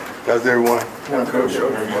How's everyone? Yeah, Coach.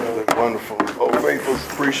 Wonderful. Old Faithfuls,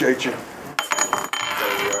 appreciate you.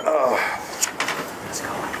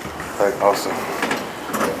 Awesome.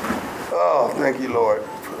 Oh, thank you, Lord,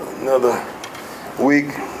 for another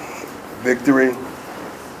week. Victory.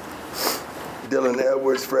 Dylan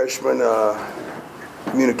Edwards, freshman,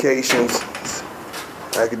 communications,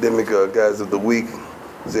 academic guys of the week.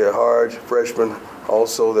 Zia Harge, freshman,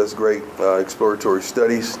 also, that's great, exploratory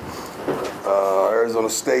studies. Arizona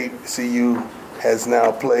State, CU has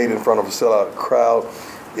now played in front of a sellout crowd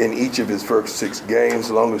in each of his first 6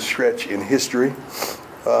 games, longest stretch in history.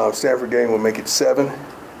 Stanford game will make it 7.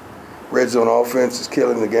 Red zone offense is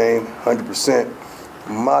killing the game, 100%.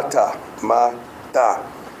 Mata,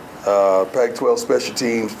 Pac-12 Special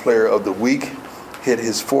Teams Player of the Week, hit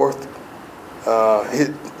his fourth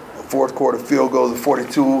quarter field goal of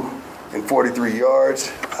 42 and 43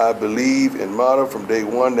 yards. I believe in Mata from day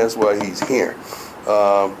one. That's why he's here.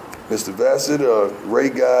 Mr. Bassett, Ray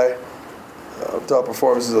guy, top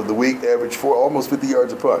performances of the week, averaged almost 50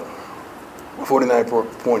 yards a punt,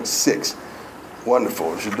 49.6.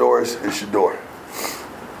 Wonderful. It's Shador.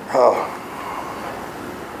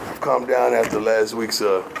 I've calmed down after last week's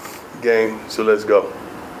game, so let's go.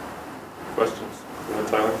 Questions?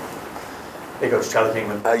 Tyler? Hey, Coach. Tyler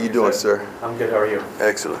Kingman. How you doing, sir? I'm good. How are you?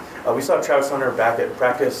 Excellent. We saw Travis Hunter back at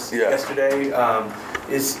practice yesterday.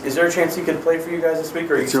 Is there a chance he could play for you guys this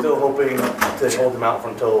week, or are you still hoping to hold him out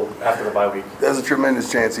until after the bye week? There's a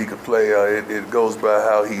tremendous chance he could play. It goes by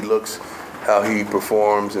how he looks, how he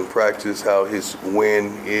performs in practice, how his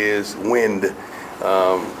wind. He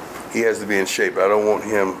has to be in shape. I don't want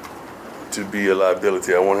him to be a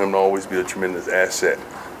liability. I want him to always be a tremendous asset.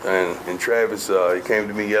 And Travis, he came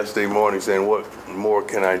to me yesterday morning saying, what more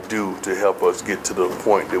can I do to help us get to the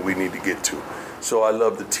point that we need to get to? So I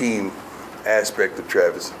love the team aspect of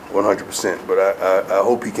Travis 100%, but I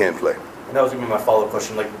hope he can play. And that was going to be my follow-up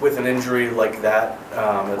question. Like, with an injury like that,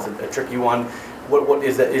 it's a tricky one. What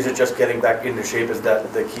is that? Is it just getting back into shape? Is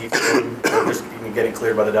that the key for him? Or just getting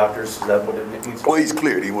cleared by the doctors? Is that what it needs? Well, he's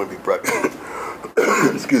cleared. He wouldn't be practicing.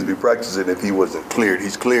 Practicing if he wasn't cleared.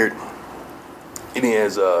 He's cleared, and he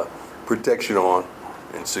has protection on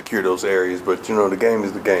and secure those areas. But you know, the game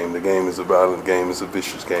is the game. The game is a violent game. It's a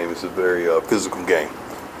vicious game. It's a very physical game.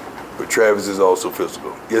 But Travis is also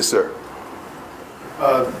physical. Yes, sir.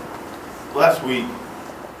 Last week,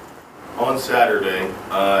 on Saturday,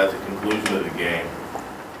 at the conclusion of the game,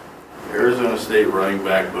 Arizona State running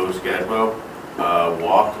back Bo Scadbo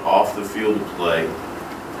walked off the field to play.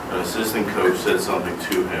 An assistant coach said something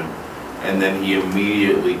to him, and then he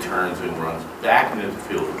immediately turns and runs back into the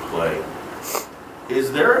field to play.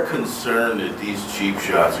 Is there a concern that these cheap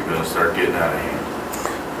shots are going to start getting out of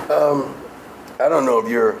hand? I don't know if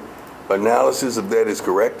your analysis of that is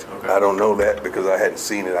correct. Okay. I don't know that because I hadn't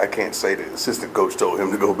seen it. I can't say the assistant coach told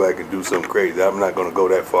him to go back and do something crazy. I'm not going to go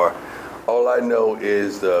that far. All I know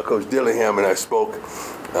is Coach Dillingham and I spoke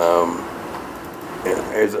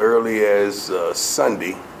as early as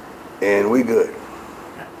Sunday, and we good.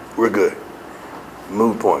 We're good.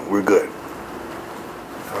 Move point. We're good.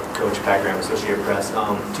 Coach Pat Graham, Associated Press.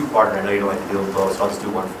 Two-parter. I know you don't like to deal with both, so I'll just do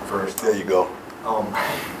one first. There you go.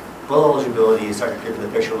 Bowl eligibility is starting to appear for the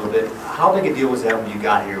picture a little bit. How big a deal was that when you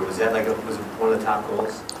got here? Was that was it one of the top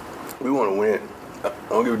goals? We want to win. I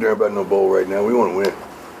don't give a damn about no bowl right now. We want to win.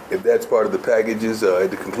 If that's part of the packages at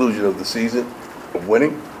the conclusion of the season of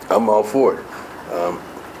winning, I'm all for it.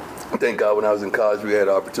 Thank God when I was in college, we had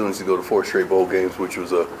opportunities to go to 4 straight bowl games, which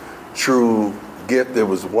was a true gift. It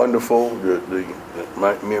was wonderful. Me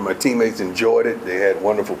and my teammates enjoyed it. They had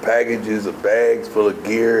wonderful packages of bags full of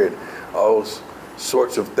gear and all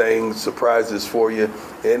sorts of things, surprises for you,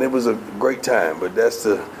 and it was a great time. But that's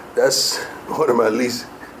one of my least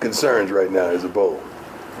concerns right now is a bowl.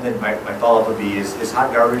 And then my follow-up would be: is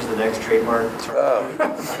hot garbage the next trademark?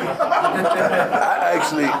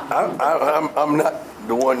 I'm not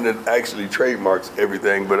the one that actually trademarks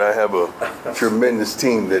everything, but I have a tremendous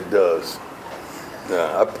team that does.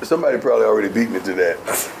 Somebody probably already beat me to that.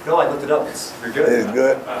 No, I looked it up. You're good. It's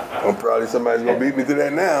good. Probably somebody's gonna beat me to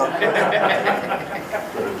that now.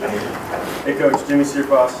 Hey, Coach, Jimmy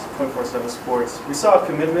Searfoss, 24/7 Sports. We saw a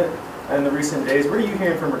commitment in the recent days. What are you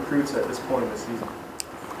hearing from recruits at this point in the season?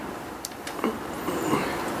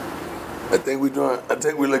 I think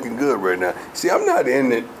we're looking good right now. See, I'm not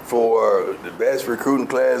in it for the best recruiting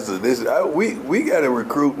class or this. We got to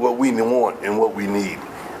recruit what we want and what we need.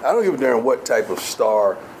 I don't give a damn what type of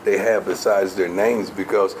star they have besides their names,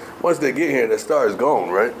 because once they get here, that star is gone,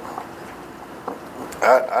 right?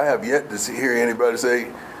 I have yet to hear anybody say,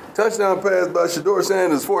 touchdown pass by Deion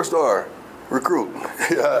Sanders, 4-star recruit.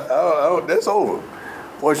 That's over.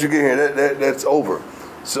 Once you get here, that's over.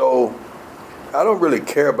 So I don't really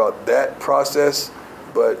care about that process,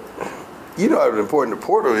 but you know how important the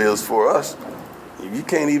portal is for us. You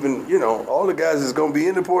can't even, all the guys that's going to be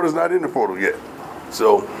in the portal is not in the portal yet.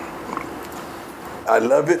 So I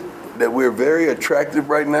love it that we're very attractive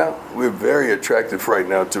right now. We're very attractive right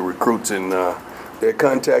now to recruits, and they're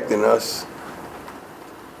contacting us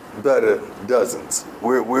by the dozens.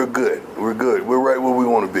 We're good. We're good. We're right where we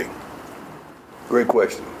want to be. Great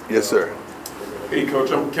question. Yes, sir. Hey,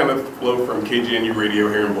 Coach, I'm Kenneth Flo from KGNU Radio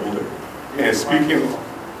here in Boulder. And speaking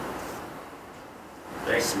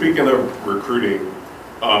of recruiting,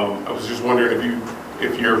 I was just wondering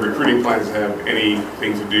if your recruiting plans have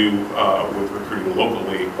anything to do with recruiting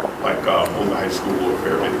locally, like Boulder High School or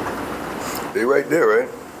Fairview. They right there, right?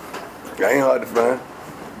 I ain't hard to find.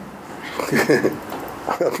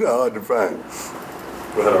 I'm not hard to find.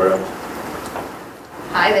 Go ahead, Ariel.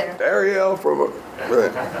 Hi there. Ariel from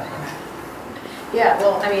right. Yeah,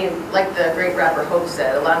 well, I mean, like the great rapper Hope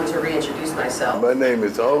said, allow me to reintroduce myself. My name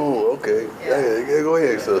is, okay. Yeah, go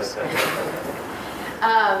ahead, sis.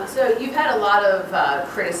 So you've had a lot of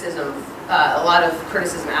criticism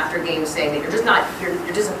after games saying that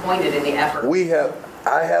you're disappointed in the effort.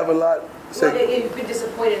 I have a lot. Well, you've been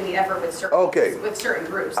disappointed in the effort with certain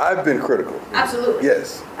groups. I've been critical. Absolutely.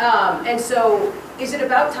 Yes. And so, is it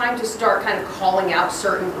about time to start kind of calling out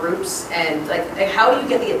certain groups and like how do you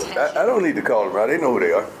get the attention? I don't need to call them out. They know who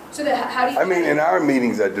they are. So how do you? I mean, in our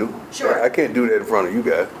meetings, I do. Sure. I can't do that in front of you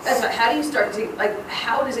guys. That's right. How do you start to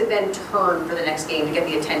how does it then turn for the next game to get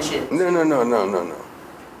the attention? No.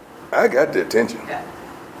 I got the attention. Okay.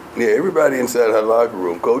 Yeah, everybody inside our locker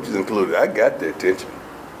room, coaches included, I got the attention.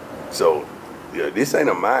 So, yeah, this ain't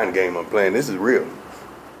a mind game I'm playing. This is real.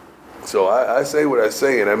 So I say what I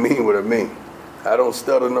say and I mean what I mean. I don't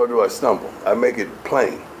stutter nor do I stumble. I make it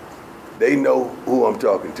plain. They know who I'm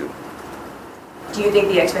talking to. Do you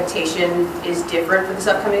think the expectation is different for this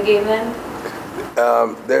upcoming game then?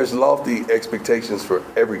 There's lofty expectations for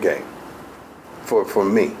every game, for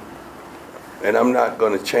me. And I'm not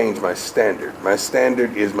going to change my standard. My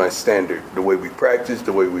standard is my standard. The way we practice,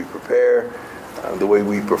 the way we prepare, the way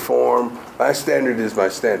we perform. My standard is my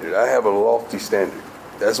standard. I have a lofty standard.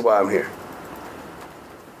 That's why I'm here.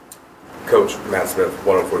 Coach Matt Smith,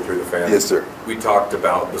 104.3 The Fan. Yes, sir. We talked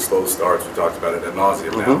about the slow starts. We talked about it ad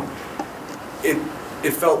nauseum now.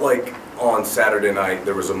 It felt like on Saturday night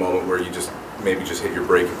there was a moment where you just hit your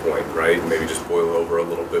breaking point, right? Maybe just boil over a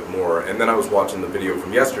little bit more. And then I was watching the video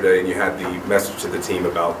from yesterday, and you had the message to the team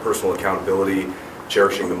about personal accountability,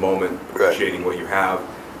 cherishing the moment, appreciating what you have.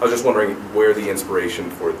 I was just wondering where the inspiration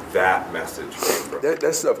for that message came from.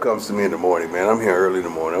 That stuff comes to me in the morning, man. I'm here early in the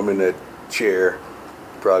morning. I'm in that chair,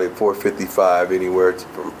 probably 4:55, anywhere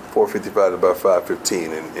from 4:55 to about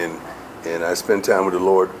 5:15, and I spend time with the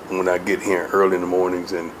Lord when I get here early in the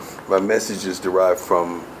mornings, and my message is derived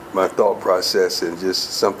from my thought process and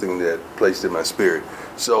just something that placed in my spirit.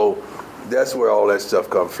 So that's where all that stuff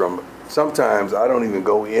comes from. Sometimes I don't even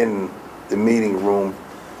go in the meeting room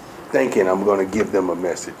thinking I'm going to give them a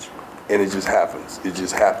message, and it just happens. It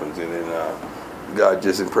just happens, and then God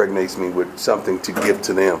just impregnates me with something to give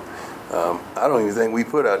to them. I don't even think we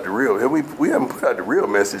put out the real. We haven't put out the real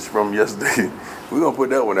message from yesterday. We're gonna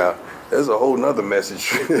put that one out. There's a whole nother message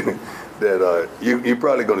that you're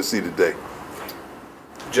probably gonna see today.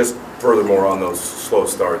 Just furthermore on those slow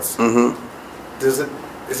starts. Mm-hmm. Is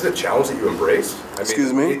it a challenge that you embrace?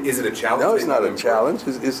 Excuse me? Is it a challenge? No, it's not a challenge.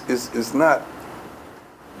 It's not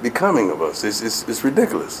becoming of us. It's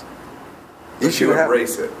ridiculous. Do you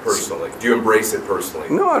embrace it personally? Do you embrace it personally?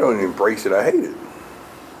 No, I don't embrace it. I hate it.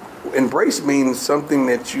 Embrace means something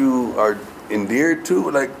that you are endeared to,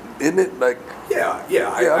 like, isn't it? Like, yeah.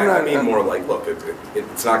 I mean more like, look,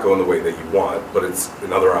 it's not going the way that you want, but it's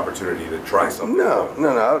another opportunity to try something. No,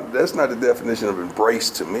 that's not the definition of embrace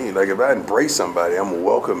to me. Like, if I embrace somebody, I'm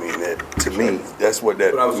welcoming it to me. That's what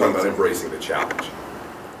that. But I was talking about embracing the challenge.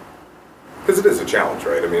 Because it is a challenge,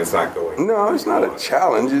 right? I mean, it's not going. No, it's not a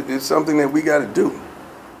challenge. It's something that we got to do.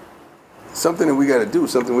 Something we got to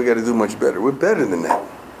do much better. We're better than that.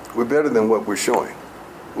 We're better than what we're showing.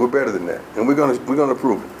 We're better than that, and we're gonna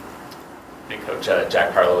prove it. Hey, Coach,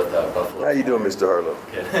 Jack Harlow with Buffalo. How you doing, Mr. Harlow?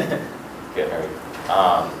 Good. Good.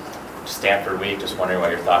 How are you? Stanford week. Just wondering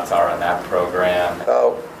what your thoughts are on that program.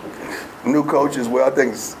 New coaches. Well, I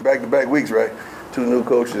think it's back-to-back weeks, right? 2 new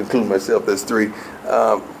coaches, including myself. That's 3.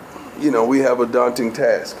 We have a daunting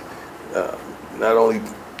task. Not only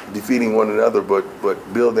defeating one another,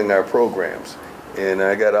 but building our programs. And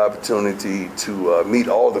I got an opportunity to meet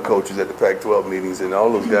all the coaches at the Pac-12 meetings, and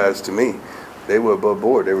all those guys, to me, they were above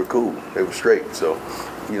board. They were cool. They were straight. So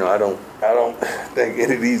I don't think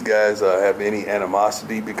any of these guys have any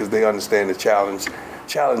animosity because they understand the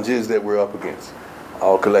challenges that we're up against,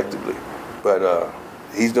 all collectively. But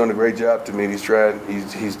he's doing a great job to me.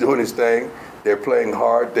 He's doing his thing. They're playing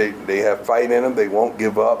hard. They have fight in them. They won't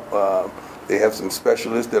give up. They have some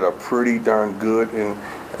specialists that are pretty darn good, and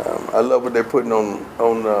I love what they're putting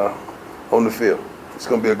on the field. It's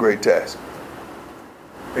going to be a great task.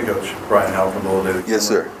 Hey, Coach. Brian Howell from the Old Daily. Yes,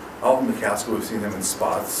 sir. Alton McCaskill, we've seen him in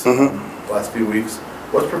spots Mm-hmm. the last few weeks.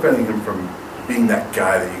 What's preventing him from being that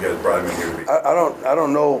guy that you guys brought him in here to be? I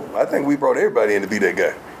don't know. I think we brought everybody in to be that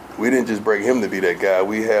guy. We didn't just bring him to be that guy.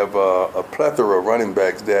 We have a plethora of running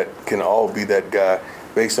backs that can all be that guy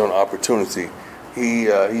based on opportunity.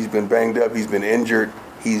 He's been banged up. He's been injured.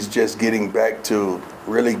 He's just getting back to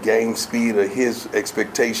really game speed of his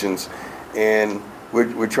expectations, and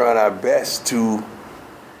we're trying our best to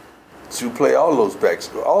play all those backs.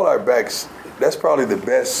 All our backs, that's probably the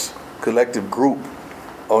best collective group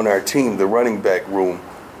on our team, the running back room.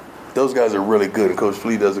 Those guys are really good, and Coach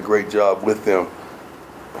Flea does a great job with them.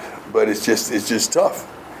 But it's just tough.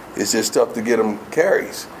 It's just tough to get them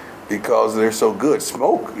carries because they're so good.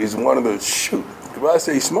 Smoke is one of the When I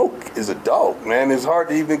say Smoke is a dog, man. It's hard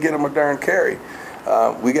to even get him a darn carry.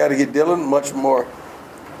 We got to get Dylan much more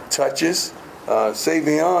touches.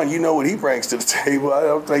 Savion, you know what he brings to the table. I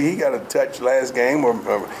don't think he got a touch last game,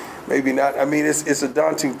 or maybe not. I mean, it's a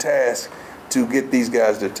daunting task to get these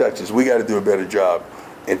guys their touches. We got to do a better job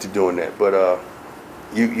into doing that. But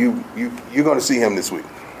you're going to see him this week.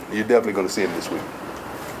 You're definitely going to see him this week.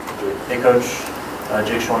 Hey, Coach.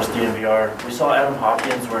 Jake Schwartz, DNVR. We saw Adam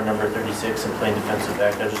Hopkins wear number 36 and playing defensive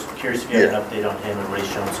back. I was just curious if you had an update on him and what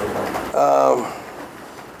he's shown so far.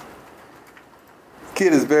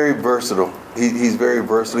 Kid is very versatile. He's very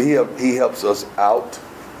versatile. He helps us out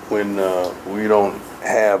when we don't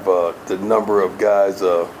have the number of guys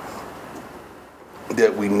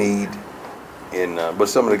that we need. But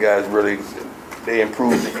some of the guys really, they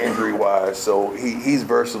improved injury-wise. So he's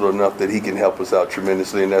versatile enough that he can help us out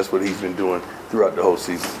tremendously, and that's what he's been doing throughout the whole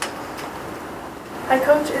season. Hi,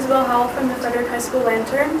 Coach. Isabel Howell from the Frederick High School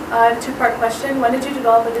Lantern. I have a two-part question. When did you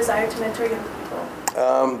develop a desire to mentor young people?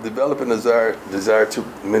 Developing a desire to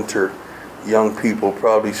mentor young people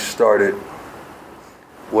probably started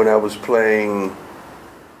when I was playing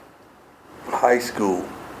high school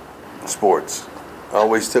sports. I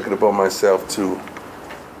always took it upon myself to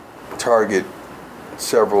target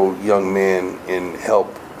several young men and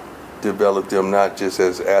help develop them not just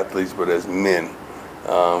as athletes but as men.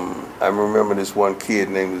 I remember this one kid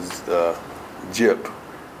named Jip.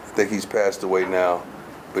 I think he's passed away now,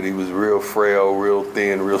 but he was real frail, real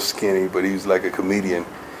thin, real skinny, but he was like a comedian.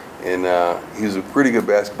 And he was a pretty good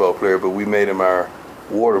basketball player, but we made him our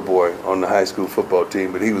water boy on the high school football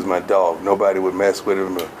team, but he was my dog. Nobody would mess with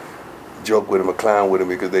him or joke with him or clown with him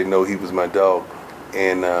because they know he was my dog.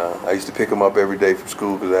 And I used to pick him up every day from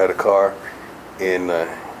school because I had a car, and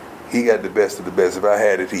he got the best of the best. If I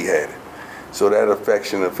had it, he had it. So that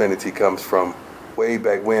affection, affinity comes from way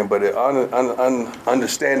back when, but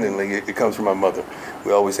understandingly, it comes from my mother.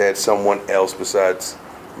 We always had someone else besides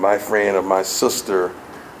my friend or my sister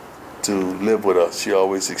to live with us. She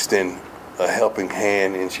always extended a helping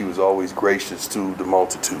hand, and she was always gracious to the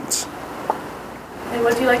multitudes. And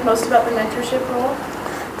what do you like most about the mentorship role?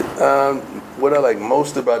 What I like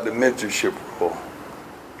most about the mentorship role,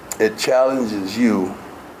 it challenges you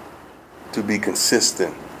to be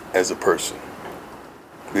consistent as a person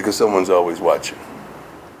because someone's always watching.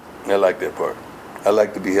 I like that part. I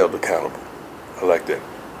like to be held accountable. I like that.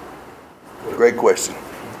 Great question.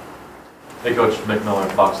 Hey, Coach. Mick Miller,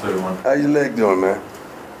 Fox 31. How your leg doing, man?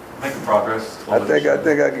 Making progress. I think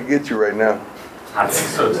I could get you right now. I think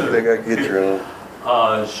so too. I think I could get you right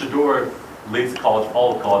now. Shador leads all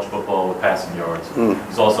of college football with passing yards.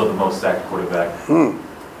 He's also the most sacked quarterback.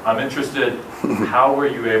 I'm interested, how were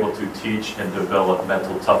you able to teach and develop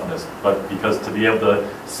mental toughness? But because to be able to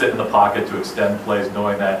sit in the pocket to extend plays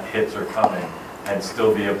knowing that hits are coming and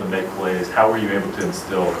still be able to make plays, how were you able to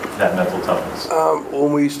instill that mental toughness?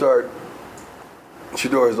 When we start,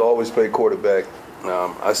 Shador has always played quarterback.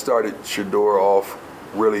 I started Shador off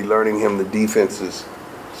really learning him the defenses.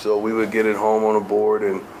 So we would get it home on a board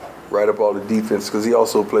and write up all the defense, because he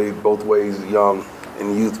also played both ways young.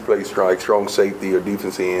 In youth, played strong safety or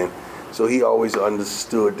defensive end. So he always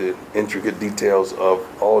understood the intricate details of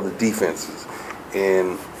all the defenses.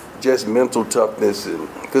 And just mental toughness and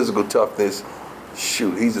physical toughness,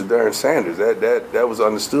 shoot, he's a Deion Sanders. That was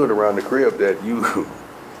understood around the crib, that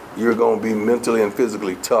you're going to be mentally and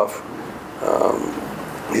physically tough.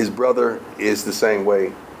 His brother is the same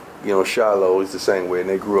way. Shiloh is the same way, and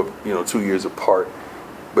they grew up, 2 years apart.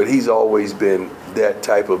 But he's always been that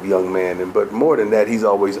type of young man. But more than that, he's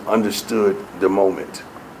always understood the moment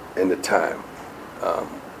and the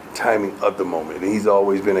timing of the moment. And he's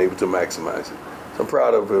always been able to maximize it. So I'm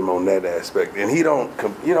proud of him on that aspect. And he don't,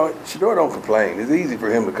 Shedeur don't complain. It's easy for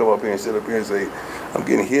him to come up here and sit up here and say, I'm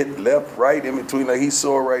getting hit left, right, in between. Like, he's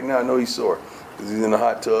sore right now. I know he's sore because he's in the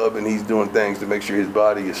hot tub and he's doing things to make sure his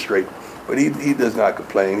body is straight. But he does not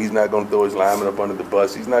complain. He's not going to throw his lineman up under the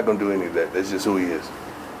bus. He's not going to do any of that. That's just who he is.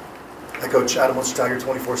 Hi, Coach. Adam Tiger,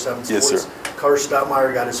 24/7 Sports. Yes, sir. Carter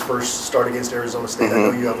Stoutmeyer got his first start against Arizona State. I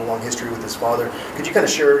know you have a long history with his father. Could you kind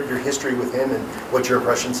of share your history with him and what your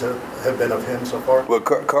impressions have been of him so far? Well,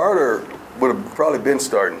 Carter would have probably been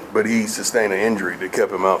starting, but he sustained an injury that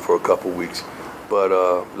kept him out for a couple weeks. But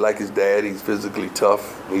like his dad, he's physically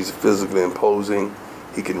tough. He's physically imposing.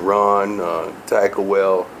 He can run, tackle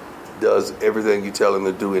well, does everything you tell him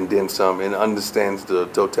to do and then some, and understands the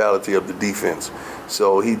totality of the defense.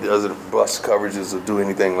 So he doesn't bust coverages or do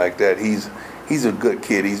anything like that. He's a good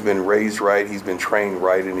kid. He's been raised right. He's been trained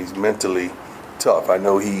right, and he's mentally tough. I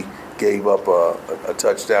know he gave up a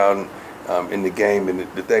touchdown in the game, and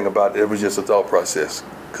the thing about it was just a thought process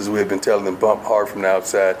because we had been telling him bump hard from the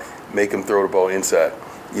outside, make him throw the ball inside,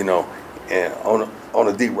 and on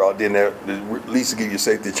a deep route, then at least to give your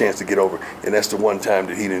safety a chance to get over. And that's the one time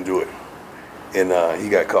that he didn't do it, and he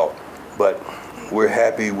got caught. But we're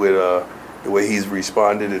happy with the way he's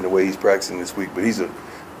responded and the way he's practicing this week. But he's an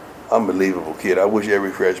unbelievable kid. I wish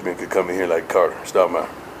every freshman could come in here like Carter Stoutmeyer.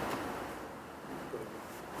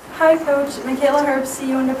 Hi, Coach. Michaela Herbst,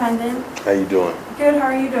 CU Independent. How you doing? Good. How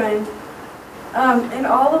are you doing? In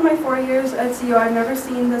all of my 4 years at CU, I've never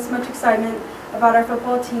seen this much excitement about our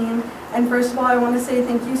football team. And first of all, I want to say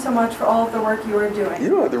thank you so much for all of the work you are doing. You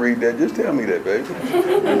don't have to read that. Just tell me that, baby.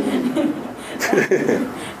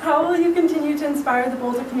 How will you continue to inspire the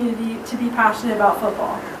Boulder community to be passionate about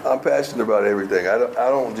football? I'm passionate about everything. I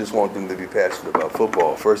don't just want them to be passionate about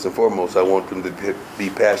football. First and foremost, I want them to be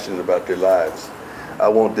passionate about their lives. I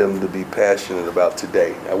want them to be passionate about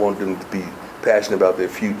today. I want them to be passionate about their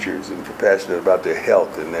futures and passionate about their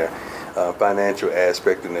health and their financial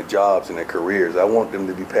aspect and their jobs and their careers. I want them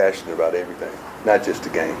to be passionate about everything, not just the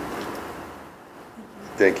game.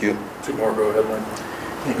 Thank you. Two more, go ahead, Lynn.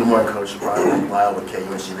 Hey, good morning, Coach. Brian Lyle with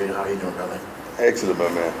KUNC Radio. How are you doing, brother? Excellent, my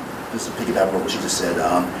man. Just to piggyback on what you just said,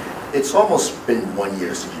 it's almost been 1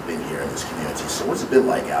 year since you've been here in this community. So what's it been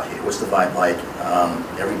like out here? What's the vibe like?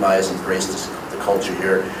 Everybody's embraced the culture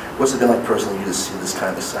here. What's it been like personally you to see this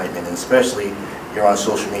kind of excitement? And especially, you're on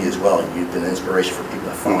social media as well. You've been an inspiration for people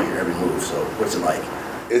that follow your every move. So what's it like?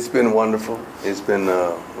 It's been wonderful. It's been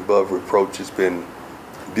above reproach. It's been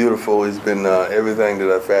beautiful. It's been everything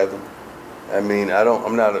that I fathomed. I mean,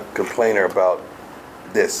 I'm not a complainer about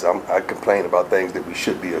this. I complain about things that we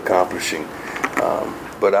should be accomplishing.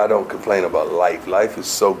 But I don't complain about life. Life is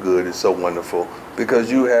so good. It's so wonderful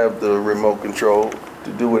because you have the remote control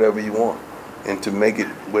to do whatever you want and to make it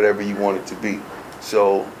whatever you want it to be.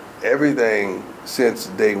 So everything since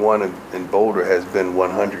day one in Boulder has been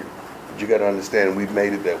 100. But you got to understand we've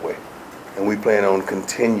made it that way. And we plan on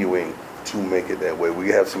continuing to make it that way. We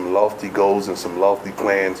have some lofty goals and some lofty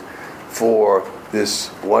plans for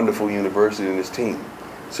this wonderful university and this team.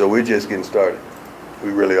 So we're just getting started.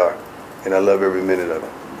 We really are. And I love every minute of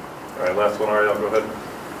it. All right, last one, Ariel, go ahead.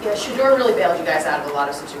 Yeah, Shedeur really bailed you guys out of a lot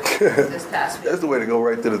of situations this past week. That's the way to go,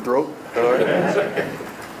 right to the throat. All right.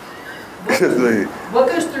 What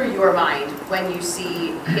goes through your mind when you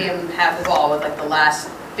see him have the ball with like the last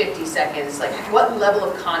 50 seconds? Like, what level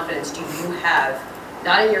of confidence do you have,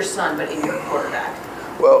 not in your son, but in your quarterback?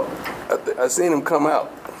 Well, I seen him come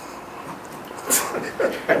out.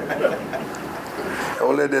 I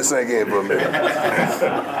won't let that sink in for a minute.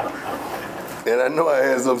 And I know I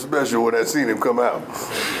had something special when I seen him come out.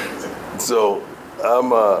 So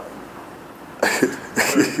I'm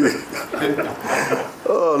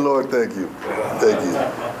oh Lord, thank you. Thank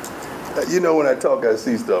you. You know when I talk I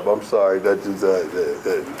see stuff. I'm sorry. That just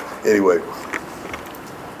anyway.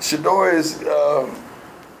 Shedeur is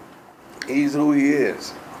he's who he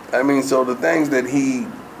is. I mean, so the things that he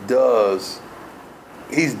does,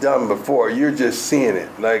 he's done before. You're just seeing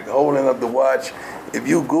it. Like holding up the watch. If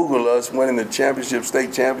you Google us winning the championship,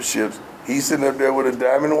 state championships, he's sitting up there with a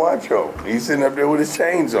diamond watch on. He's sitting up there with his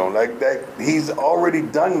chains on. Like that, he's already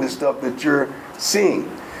done the stuff that you're seeing.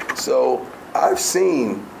 So I've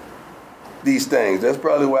seen these things. That's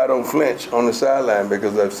probably why I don't flinch on the sideline,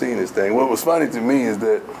 because I've seen this thing. What was funny to me is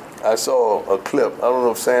that I saw a clip. I don't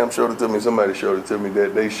know if Sam showed it to me, somebody showed it to me,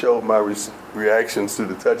 that they showed my reactions to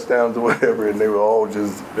the touchdowns or whatever, and they were all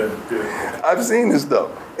just, I've seen this stuff,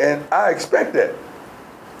 and I expect that.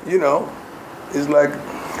 You know, it's like,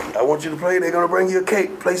 I want you to play. They're going to bring you a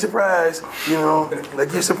cake. Play surprise. You know,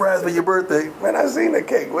 like you're surprised for your birthday. Man, I seen the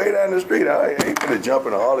cake way down the street. I ain't going to jump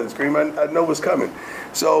in the hall and scream. I know what's coming.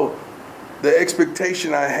 So the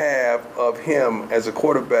expectation I have of him as a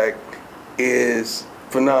quarterback is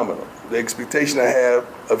phenomenal. The expectation I have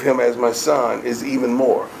of him as my son is even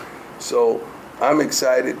more. So I'm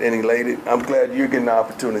excited and elated. I'm glad you're getting the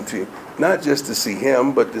opportunity, not just to see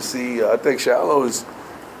him, but to see, I think Shiloh is,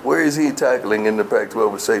 where is he tackling in the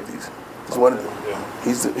Pac-12 with safeties? He's one of the,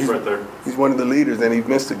 he's right there. He's one of the leaders, and he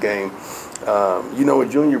missed a game. You know what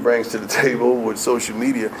Junior brings to the table with social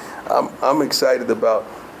media. I'm excited about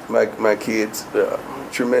my kids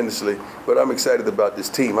tremendously, but I'm excited about this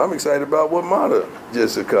team. I'm excited about what Mata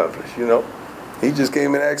just accomplished, you know. He just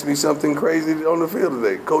came and asked me something crazy on the field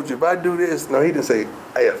today. Coach, if I do this, no, he didn't say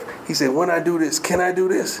if. He said, when I do this, can I do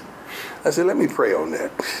this? I said, let me pray on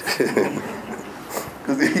that.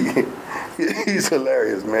 Because he's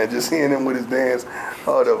hilarious, man. Just seeing him with his dance,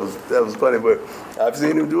 oh, that was funny. But I've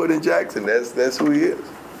seen him do it in Jackson. That's who he is.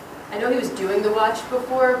 I know he was doing the watch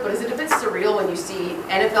before, but is it a bit surreal when you see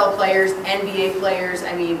NFL players, NBA players,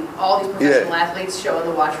 I mean, all these professional athletes showing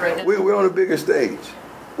the watch right now? We're on a bigger stage.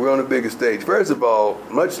 We're on a bigger stage. First of all,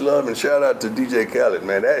 much love and shout out to DJ Khaled,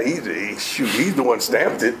 man. He's the one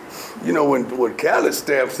stamped it. You know, when Khaled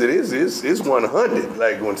stamps it, it's 100.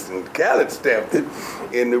 Like when Khaled stamped it,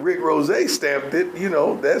 and the Rick Rose stamped it, you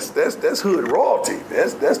know, that's hood royalty.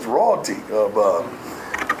 That's the royalty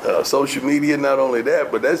of social media. Not only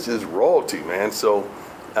that, but that's just royalty, man. So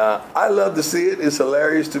I love to see it. It's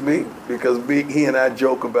hilarious to me because he and I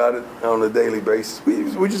joke about it on a daily basis.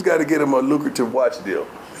 We just got to get him a lucrative watch deal.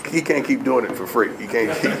 He can't keep doing it for free. He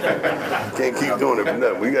can't keep doing it for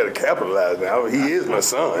nothing. We got to capitalize now. He is my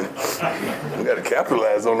son. We got to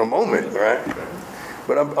capitalize on the moment, right?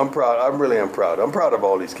 But I'm proud. I really am proud. I'm proud of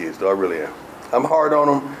all these kids, though. I really am. I'm hard on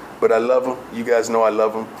them, but I love them. You guys know I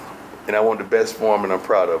love them, and I want the best for them, and I'm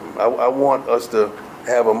proud of them. I want us to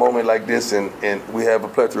have a moment like this, and we have a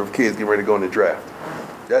plethora of kids getting ready to go in the draft.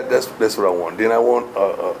 That's what I want. Then I want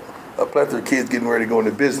a plethora of kids getting ready to go in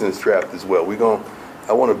the business draft as well.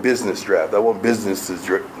 I want a business draft. I want businesses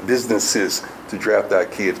to draft our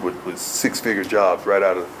kids with six-figure jobs right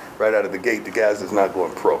out of the gate. The guys that's not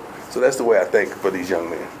going pro. So that's the way I think for these young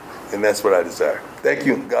men, and that's what I desire. Thank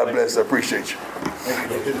you. God bless. I appreciate you.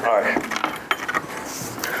 All right.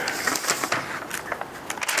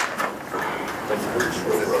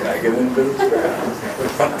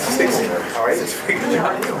 All right,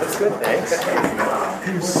 that's good, thanks.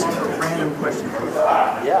 Random question.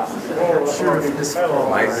 Yeah. Sure, if this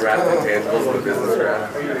My draft intangibles for the business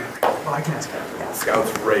draft. Oh, I can ask that.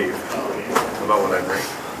 Scouts rave about what I bring.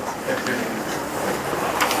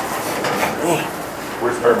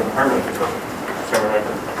 Where's Herman? Herman.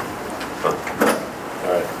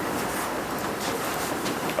 All right.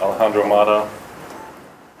 Alejandro Mata.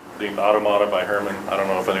 Themed Automata by Herman. I don't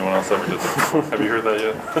know if anyone else ever did that before. Have you heard that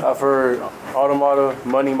yet? I've heard Automata,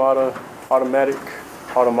 Money Mata, Automatic,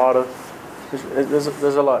 Automata. There's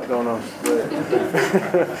a lot going on.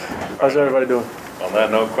 How's everybody doing? On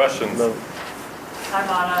that note, questions? No. Hi,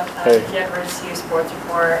 Mata. Hey. Get Emergency Sports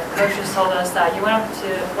Report. Coach just told us that you went up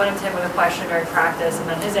to him with a question during practice, and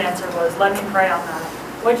then his answer was, let me pray on that.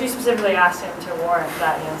 What did you specifically ask him to warrant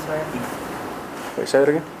that answer? Wait, say it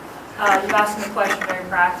again? You asked him a question during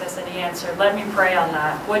practice, and he answered, let me pray on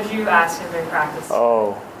that. What did you ask him during practice?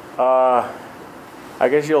 Oh, I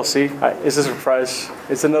guess you'll see. It's a surprise.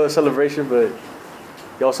 It's another celebration, but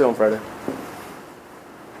y'all see on Friday.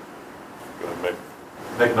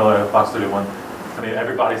 Nick Miller, Fox 31. I mean,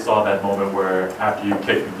 everybody saw that moment where after you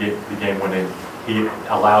kick the game winning, he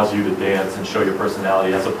allows you to dance and show your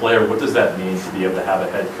personality. As a player, what does that mean to be able to have a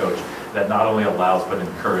head coach that not only allows but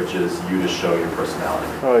encourages you to show your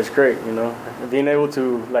personality? Oh, it's great, you know. Being able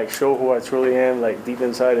to show who I truly am, deep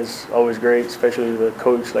inside, is always great, especially the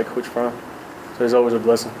coach, like Coach Brown. So it's always a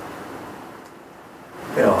blessing.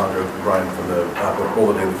 Hey Alejandro, Brian from the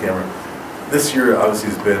Apple Daily Camera. This year obviously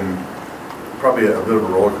has been probably a bit of a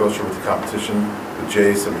roller coaster with the competition. With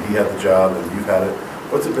Jace, I mean, he had the job and you've had it.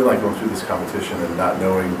 What's it been like going through this competition and not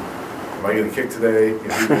knowing, am I going to kick today?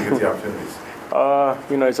 Who's going to get the opportunities?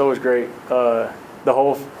 It's always great. The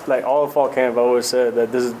whole, all of fall camp, I always said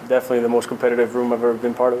that this is definitely the most competitive room I've ever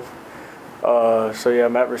been part of. So yeah,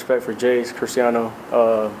 I'm at respect for Jace, Cristiano.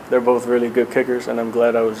 They're both really good kickers, and I'm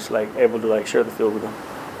glad I was able to share the field with them.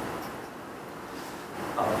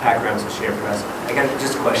 Pat Grimes with Share Press. I got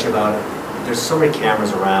just a question about it. There's so many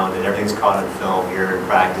cameras around and everything's caught on film here in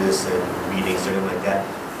practice and meetings and everything like that.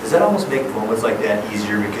 Does that almost make moments like that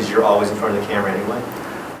easier because you're always in front of the camera anyway?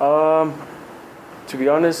 To be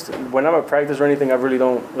honest, when I'm at practice or anything, I really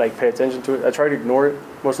don't like pay attention to it. I try to ignore it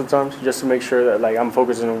most of the times, just to make sure that like I'm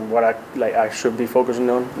focusing on what I should be focusing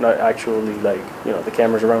on, not actually like the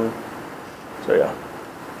cameras around me. So yeah,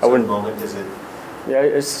 I wouldn't. Moment is it? Yeah,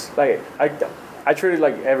 it's like I treat it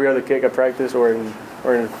like every other kick at practice or in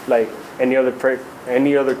like any other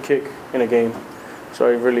kick in a game. So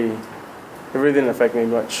it really didn't affect me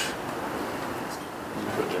much.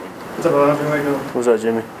 What's up, Alejandro? How you doing? What's up,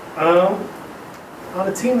 Jimmy? On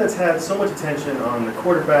a team that's had so much attention on the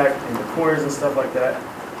quarterback and the corners and stuff like that,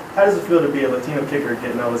 how does it feel to be a Latino kicker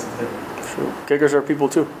getting all this attention? Sure. Kickers are people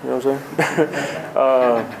too, you know what I'm saying?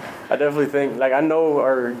 I definitely think, like, I know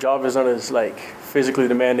our job is not as like physically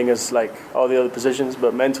demanding as like all the other positions,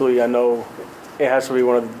 but mentally I know it has to be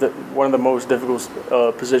one of the most difficult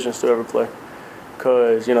positions to ever play,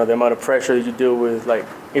 because the amount of pressure that you deal with. Like,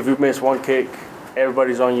 if you miss one kick,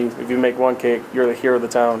 everybody's on you. If you make one kick, you're the hero of the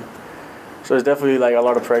town. So it's definitely like a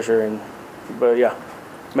lot of pressure, but yeah,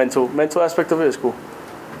 mental aspect of it is cool.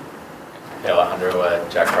 Hey Alejandro,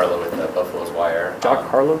 Jack Harlow with the Buffalo's Wire. Jack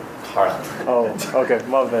Harlow? Harlow. Oh, okay,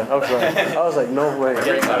 my bad. I'm sorry. I was like, no way. We're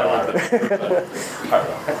getting excited a lot.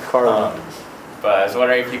 Harlow. But I was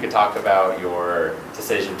wondering if you could talk about your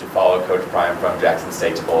decision to follow Coach Prime from Jackson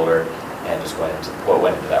State to Boulder, and just what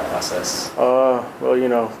went into that process.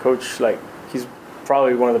 Well, Coach, like, he's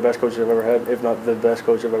probably one of the best coaches I've ever had, if not the best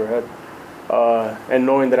coach I've ever had. And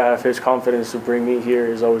knowing that I have his confidence to bring me here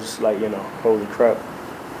is always like, holy crap,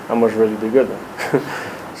 I must really do good then.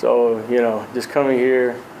 So, just coming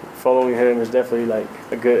here, following him is definitely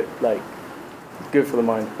like good for the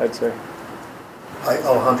mind, I'd say. Hi,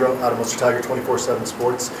 Alejandro, Adam Tiger, 24/7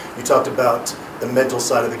 Sports. You talked about the mental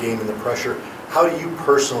side of the game and the pressure. How do you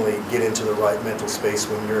personally get into the right mental space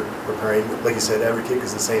when you're preparing? Like you said, every kick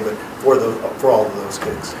is the same, but for all of those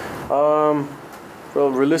kicks. Well,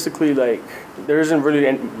 realistically, like, there isn't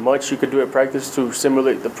really much you could do at practice to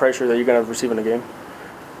simulate the pressure that you're gonna receive in a game.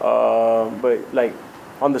 But like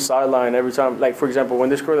on the sideline, every time, like for example, when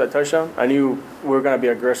they scored that touchdown, I knew we were gonna be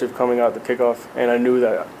aggressive coming out the kickoff, and I knew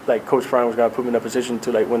that like Coach Prime was gonna put me in a position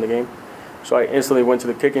to like win the game. So I instantly went to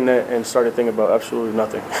the kicking net and started thinking about absolutely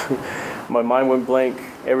nothing. My mind went blank.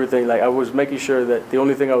 Everything, like I was making sure that the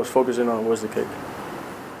only thing I was focusing on was the kick.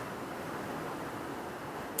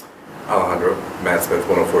 Alejandro, Matt Smith,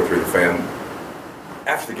 104.3 The Fan.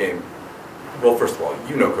 After the game, well, first of all,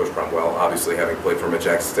 you know Coach Prime well, obviously having played for him at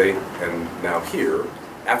Jackson State, and now here.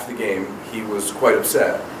 After the game, he was quite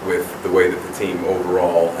upset with the way that the team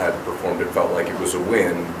overall had performed. It felt like it was a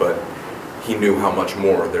win, but he knew how much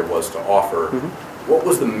more there was to offer. Mm-hmm. What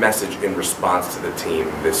was the message in response to the team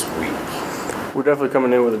this week? We're definitely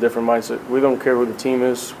coming in with a different mindset. We don't care who the team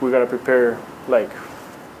is. We got to prepare, like,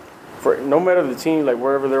 for no matter the team, like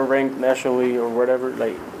wherever they're ranked nationally or whatever,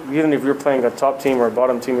 like even if you're playing a top team or a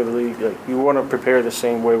bottom team of the league, like you want to prepare the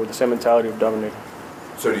same way with the same mentality of dominating.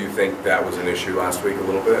 So do you think that was an issue last week a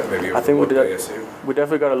little bit? Maybe I think we we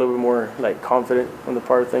definitely got a little bit more like confident on the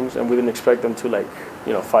part of things, and we didn't expect them to like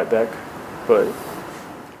fight back, but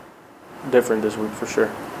different this week for sure.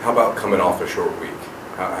 How about coming off a short week?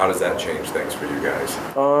 How does that change things for you guys?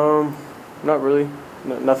 Not really.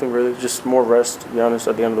 Nothing really, just more rest, to be honest,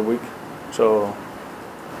 at the end of the week. So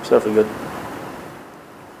it's definitely good.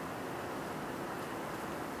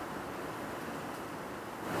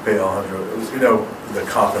 Hey Alejandro, the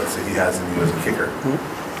confidence that he has in you as a kicker.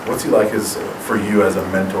 Mm-hmm. What's he like for you as a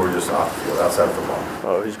mentor just off the field, outside of football?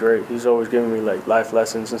 Oh, he's great. He's always giving me like life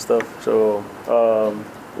lessons and stuff. So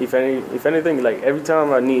if anything, like every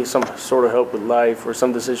time I need some sort of help with life or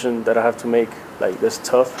some decision that I have to make like that's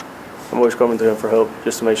tough, I'm always coming to him for help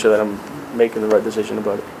just to make sure that I'm making the right decision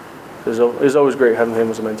about it. It's always great having him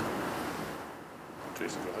as a mentor.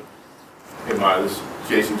 Jason, go ahead. Hey, Maya, this is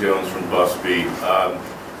Jason Jones from Busby.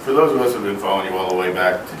 For those of us who have been following you all the way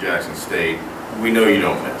back to Jackson State, we know you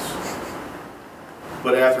don't miss.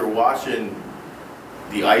 But after watching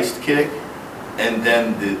the iced kick and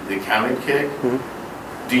then the counted kick,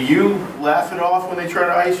 mm-hmm. do you laugh it off when they try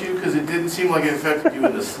to ice you? Because it didn't seem like it affected you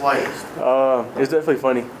in the slightest. It's definitely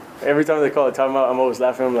funny. Every time they call a timeout, I'm always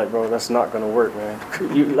laughing. I'm like, bro, that's not gonna work, man.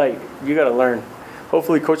 You gotta learn.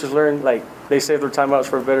 Hopefully, coaches learn. Like they save their timeouts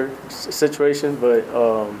for a better situation. But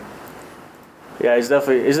yeah, it's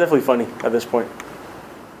definitely funny at this point.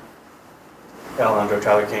 Alejandro,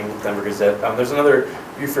 Tyler King, Denver Gazette. There's another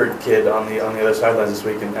Buford kid on the other sidelines this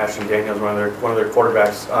week, and Ashton Daniels, one of their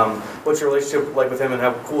quarterbacks. What's your relationship like with him, and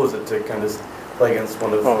how cool is it to kind of play against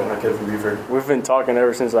one of a kid from Buford? We've been talking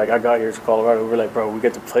ever since like I got here to Colorado. We're like, bro, we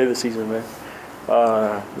get to play this season, man.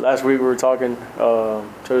 Last week we were talking, so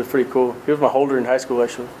it was pretty cool. He was my holder in high school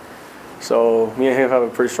actually. So me and him have a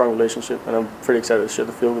pretty strong relationship, and I'm pretty excited to share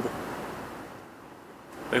the field with him.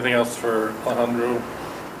 Anything else for Alejandro?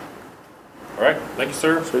 All right, thank you,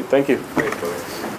 sir. Sweet, thank you. Thanks, Coach.